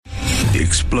The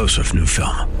explosive new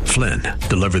film, Flynn,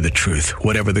 deliver the truth,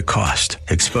 whatever the cost,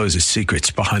 exposes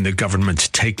secrets behind the government's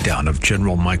takedown of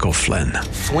General Michael Flynn.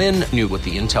 Flynn knew what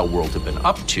the intel world had been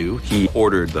up to. He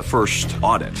ordered the first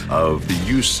audit of the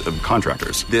use of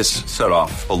contractors. This set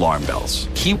off alarm bells.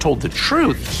 He told the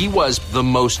truth. He was the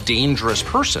most dangerous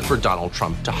person for Donald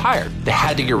Trump to hire. They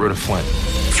had to get rid of Flynn.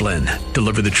 Flynn,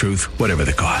 deliver the truth, whatever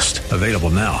the cost. Available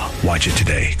now. Watch it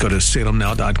today. Go to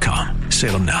salemnow.com.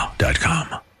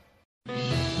 salemnow.com.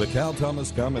 The Cal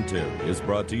Thomas Commentary is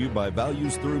brought to you by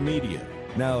Values Through Media.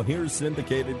 Now here's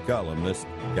syndicated columnist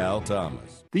Cal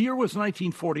Thomas. The year was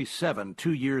 1947,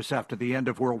 2 years after the end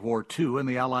of World War II and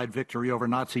the Allied victory over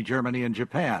Nazi Germany and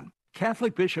Japan.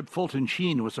 Catholic Bishop Fulton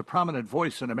Sheen was a prominent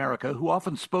voice in America who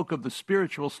often spoke of the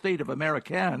spiritual state of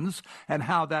Americans and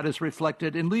how that is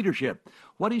reflected in leadership.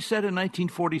 What he said in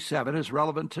 1947 is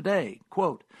relevant today.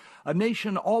 Quote, "A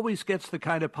nation always gets the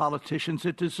kind of politicians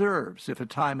it deserves if a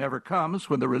time ever comes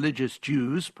when the religious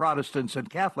Jews, Protestants, and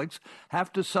Catholics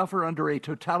have to suffer under a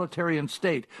totalitarian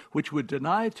state which would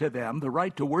deny to them the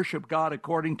right to worship God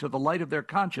according to the light of their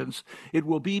conscience. It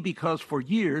will be because for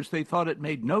years they thought it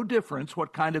made no difference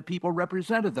what kind of people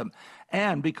represented them,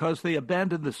 and because they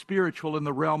abandoned the spiritual in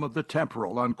the realm of the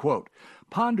temporal," unquote.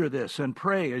 Ponder this and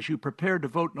pray as you prepare to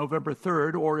vote November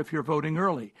 3rd, or if you're voting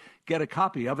early. Get a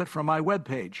copy of it from my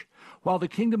webpage. While the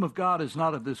kingdom of God is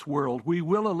not of this world, we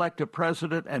will elect a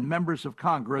president and members of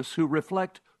Congress who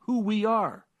reflect who we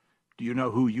are. Do you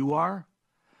know who you are?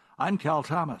 I'm Cal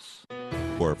Thomas.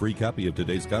 For a free copy of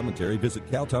today's commentary, visit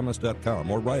calthomas.com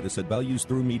or write us at Values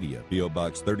Through Media, P.O.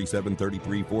 Box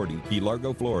 373340, Key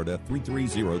Largo, Florida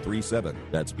 33037.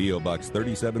 That's P.O. Box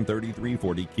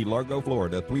 373340, Key Largo,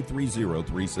 Florida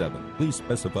 33037. Please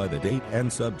specify the date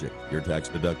and subject. Your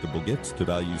tax-deductible gifts to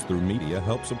Values Through Media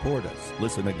help support us.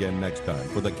 Listen again next time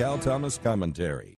for the Cal Thomas Commentary.